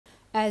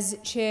As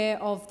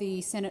Chair of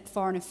the Senate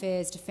Foreign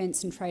Affairs,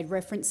 Defence and Trade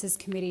References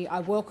Committee, I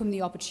welcome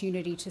the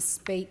opportunity to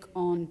speak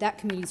on that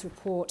committee's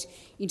report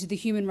into the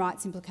human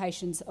rights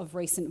implications of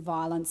recent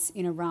violence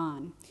in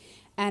Iran.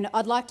 And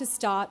I'd like to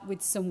start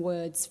with some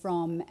words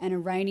from an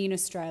Iranian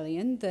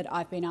Australian that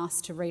I've been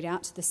asked to read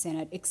out to the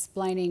Senate,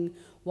 explaining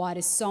why it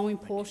is so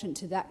important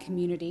to that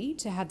community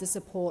to have the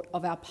support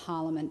of our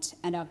Parliament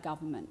and our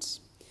government.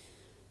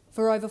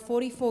 For over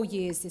 44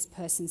 years, this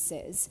person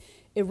says,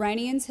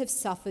 Iranians have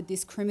suffered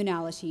this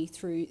criminality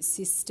through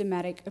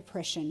systematic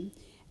oppression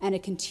and a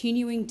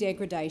continuing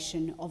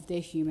degradation of their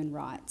human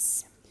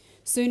rights.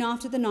 Soon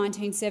after the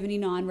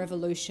 1979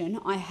 revolution,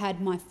 I had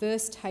my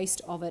first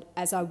taste of it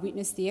as I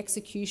witnessed the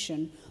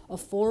execution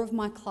of 4 of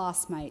my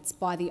classmates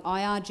by the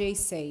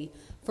IRGC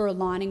for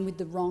aligning with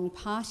the wrong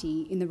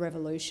party in the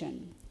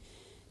revolution.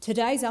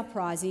 Today's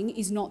uprising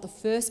is not the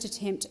first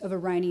attempt of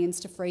Iranians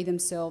to free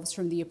themselves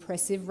from the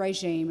oppressive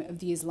regime of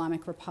the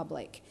Islamic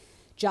Republic.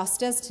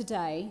 Just as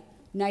today,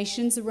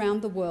 nations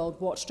around the world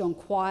watched on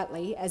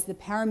quietly as the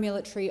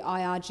paramilitary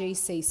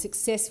IRGC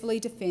successfully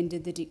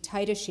defended the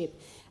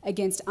dictatorship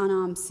against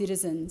unarmed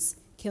citizens,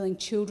 killing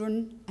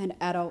children and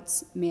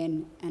adults,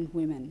 men and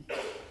women.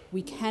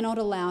 We cannot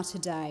allow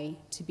today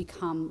to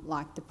become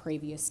like the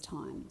previous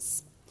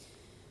times.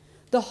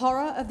 The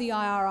horror of the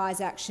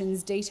IRI's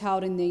actions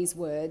detailed in these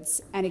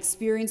words and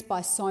experienced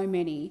by so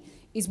many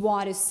is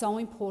why it is so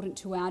important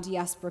to our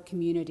diaspora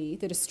community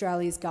that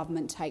Australia's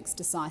government takes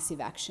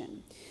decisive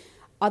action.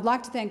 I'd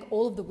like to thank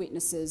all of the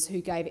witnesses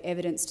who gave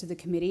evidence to the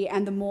committee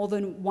and the more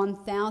than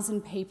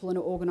 1,000 people and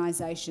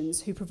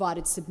organisations who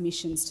provided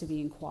submissions to the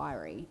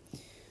inquiry.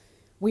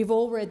 We've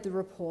all read the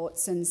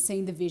reports and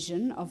seen the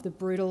vision of the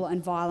brutal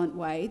and violent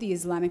way the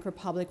Islamic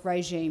Republic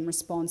regime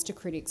responds to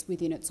critics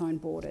within its own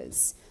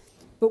borders.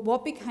 But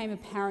what became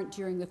apparent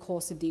during the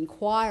course of the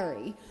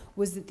inquiry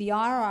was that the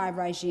IRI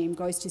regime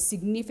goes to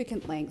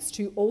significant lengths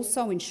to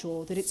also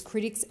ensure that its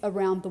critics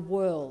around the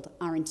world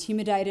are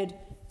intimidated,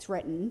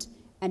 threatened,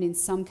 and in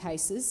some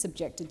cases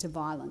subjected to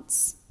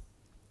violence.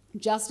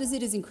 Just as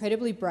it is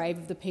incredibly brave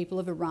of the people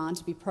of Iran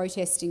to be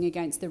protesting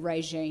against the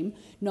regime,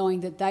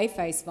 knowing that they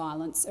face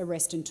violence,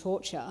 arrest and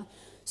torture,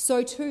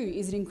 so too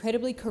is it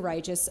incredibly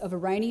courageous of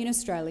Iranian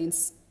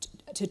Australians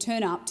to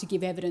turn up to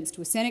give evidence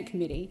to a Senate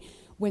committee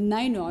when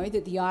they know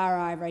that the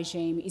IRI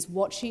regime is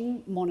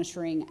watching,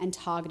 monitoring and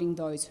targeting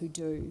those who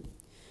do.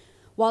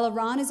 While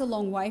Iran is a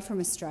long way from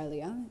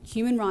Australia,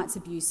 human rights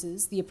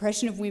abuses, the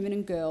oppression of women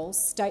and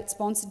girls,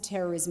 state-sponsored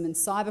terrorism and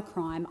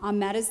cybercrime are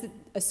matters that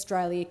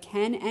Australia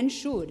can and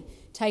should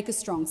take a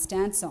strong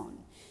stance on.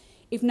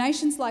 If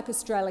nations like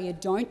Australia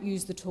don't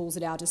use the tools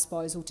at our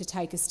disposal to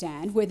take a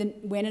stand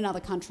when another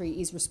country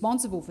is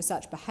responsible for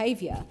such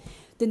behaviour,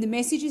 then the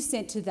message is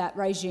sent to that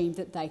regime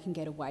that they can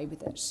get away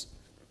with it.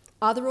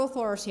 Other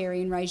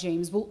authoritarian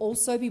regimes will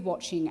also be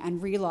watching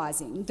and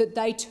realising that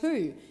they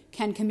too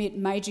can commit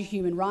major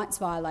human rights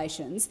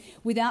violations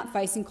without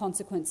facing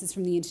consequences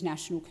from the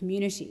international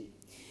community.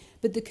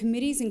 But the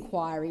committee's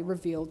inquiry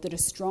revealed that a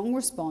strong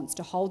response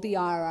to hold the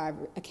IRI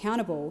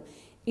accountable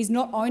is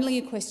not only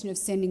a question of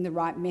sending the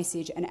right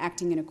message and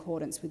acting in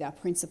accordance with our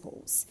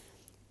principles.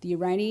 The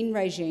Iranian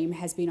regime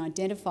has been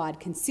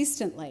identified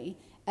consistently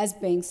as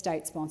being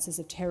state sponsors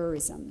of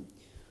terrorism.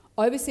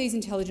 Overseas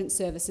intelligence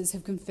services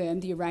have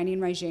confirmed the Iranian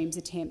regime's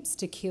attempts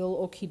to kill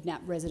or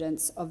kidnap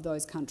residents of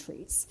those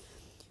countries.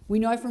 We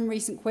know from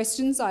recent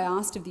questions I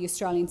asked of the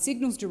Australian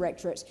Signals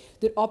Directorate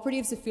that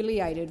operatives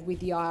affiliated with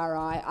the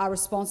IRI are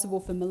responsible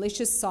for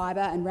malicious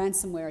cyber and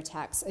ransomware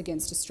attacks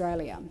against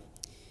Australia.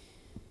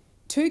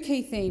 2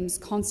 key themes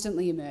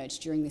constantly emerge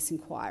during this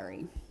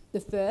inquiry.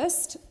 The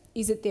first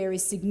is that there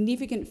is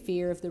significant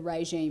fear of the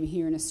regime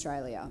here in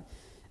Australia.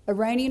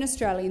 Iranian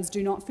Australians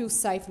do not feel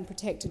safe and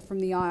protected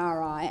from the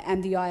IRI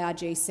and the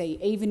IRGC,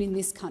 even in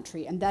this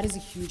country, and that is a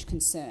huge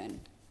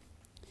concern.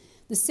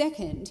 The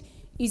second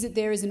is that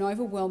there is an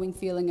overwhelming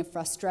feeling of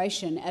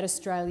frustration at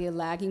Australia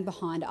lagging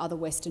behind other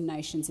Western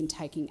nations in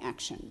taking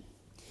action.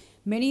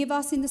 Many of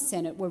us in the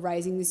Senate were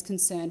raising this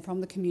concern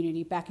from the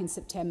community back in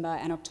September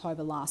and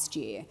October last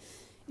year.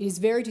 It is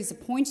very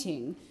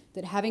disappointing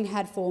that having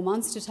had 4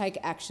 months to take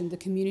action, the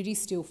community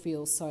still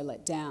feels so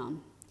let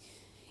down.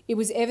 It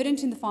was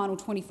evident in the final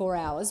 24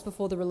 hours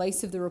before the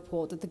release of the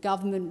report that the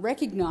government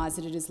recognised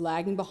that it is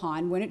lagging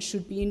behind where it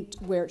should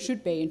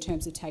be in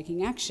terms of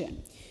taking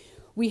action.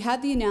 We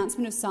had the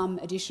announcement of some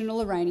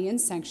additional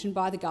Iranians sanctioned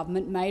by the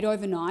government made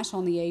overnight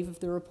on the eve of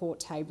the report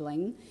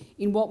tabling,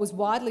 in what was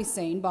widely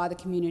seen by the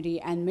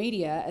community and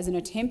media as an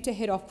attempt to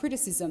head off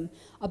criticism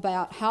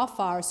about how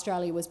far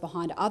Australia was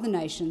behind other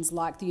nations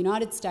like the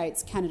United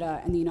States,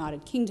 Canada and the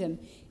United Kingdom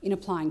in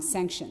applying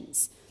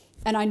sanctions.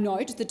 And I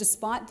note that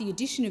despite the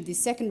addition of this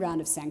second round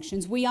of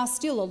sanctions, we are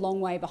still a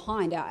long way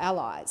behind our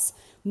allies.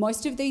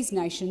 Most of these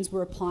nations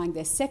were applying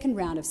their second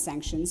round of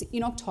sanctions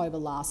in October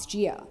last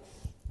year.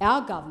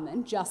 Our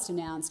government just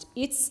announced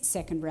its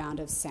second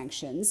round of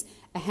sanctions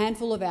a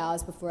handful of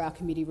hours before our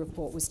committee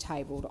report was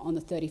tabled on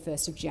the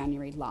 31st of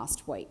January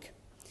last week.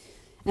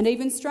 And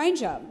even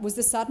stranger was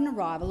the sudden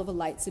arrival of a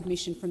late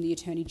submission from the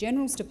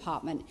Attorney-General's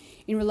Department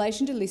in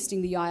relation to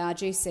listing the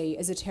IRGC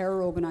as a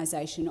terror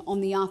organisation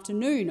on the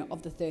afternoon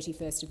of the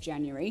 31st of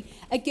January,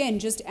 again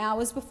just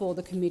hours before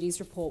the committee's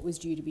report was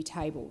due to be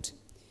tabled.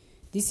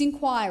 This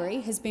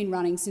inquiry has been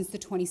running since the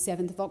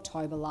 27th of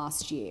October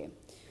last year.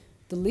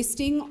 The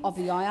listing of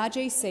the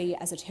IRGC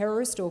as a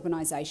terrorist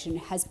organisation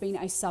has been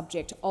a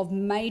subject of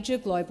major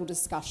global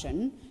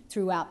discussion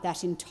throughout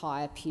that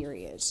entire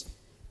period.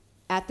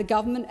 At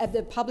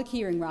the public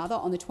hearing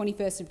on the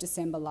 21st of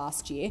December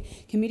last year,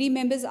 committee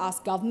members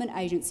asked government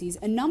agencies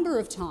a number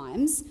of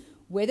times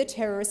whether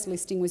terrorist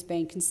listing was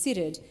being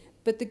considered,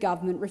 but the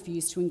government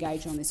refused to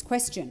engage on this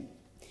question.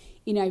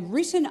 In a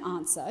written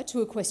answer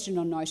to a question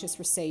on notice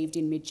received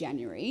in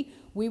mid-January,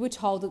 we were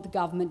told that the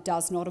government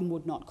does not and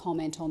would not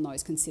comment on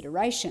those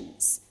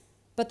considerations.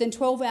 But then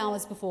 12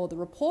 hours before the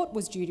report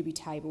was due to be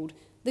tabled,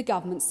 the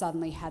government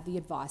suddenly had the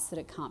advice that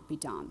it can't be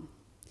done.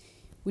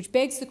 Which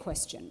begs the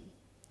question,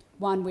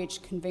 one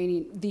which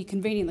the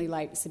conveniently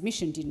late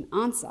submission didn't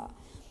answer,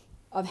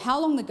 of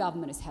how long the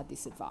government has had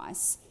this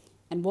advice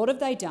and what have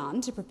they done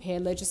to prepare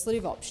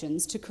legislative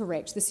options to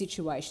correct the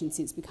situation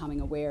since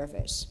becoming aware of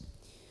it.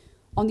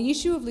 On the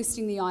issue of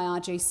listing the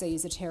IRGC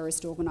as a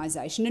terrorist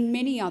organisation and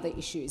many other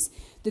issues,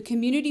 the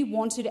community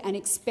wanted and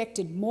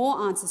expected more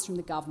answers from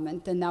the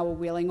government than they were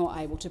willing or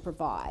able to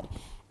provide.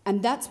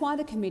 And that's why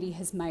the committee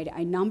has made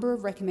a number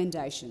of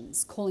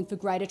recommendations calling for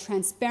greater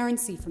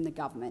transparency from the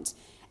government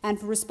and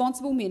for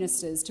responsible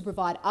ministers to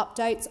provide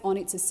updates on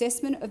its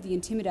assessment of the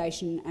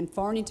intimidation and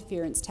foreign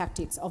interference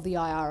tactics of the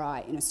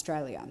IRI in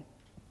Australia.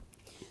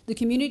 The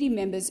community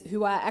members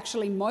who are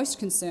actually most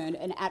concerned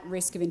and at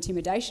risk of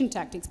intimidation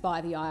tactics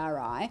by the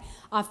IRI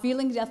are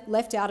feeling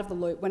left out of the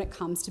loop when it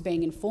comes to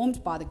being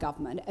informed by the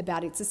government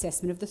about its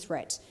assessment of the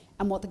threat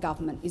and what the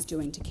government is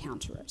doing to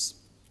counter it.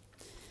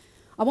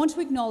 I want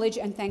to acknowledge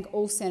and thank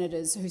all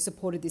senators who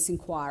supported this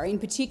inquiry, and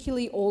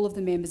particularly all of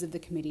the members of the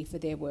committee for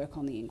their work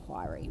on the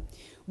inquiry.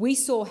 We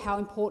saw how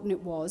important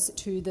it was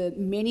to the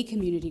many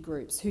community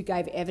groups who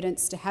gave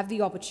evidence to have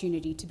the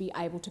opportunity to be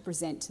able to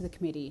present to the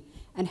committee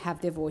and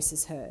have their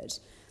voices heard.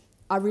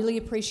 I really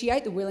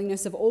appreciate the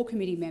willingness of all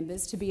committee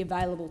members to be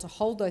available to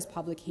hold those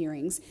public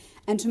hearings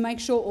and to make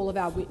sure all of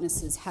our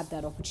witnesses had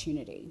that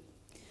opportunity.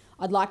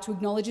 I'd like to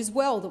acknowledge as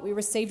well that we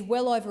received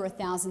well over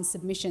 1,000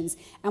 submissions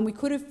and we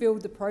could have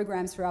filled the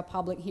programs for our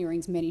public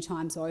hearings many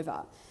times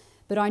over.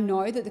 But I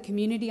know that the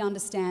community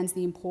understands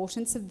the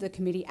importance of the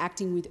committee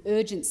acting with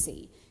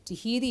urgency to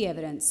hear the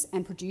evidence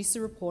and produce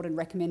a report and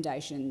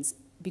recommendations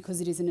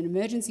because it is an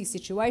emergency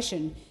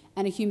situation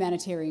and a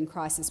humanitarian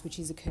crisis which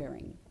is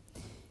occurring.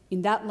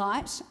 In that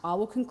light, I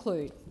will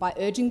conclude by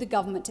urging the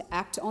government to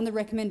act on the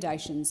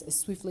recommendations as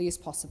swiftly as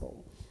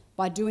possible.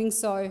 By doing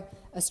so,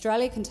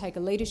 Australia can take a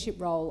leadership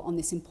role on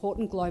this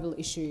important global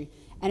issue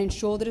and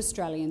ensure that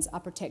Australians are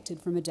protected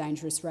from a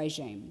dangerous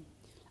regime.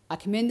 I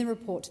commend the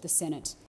report to the Senate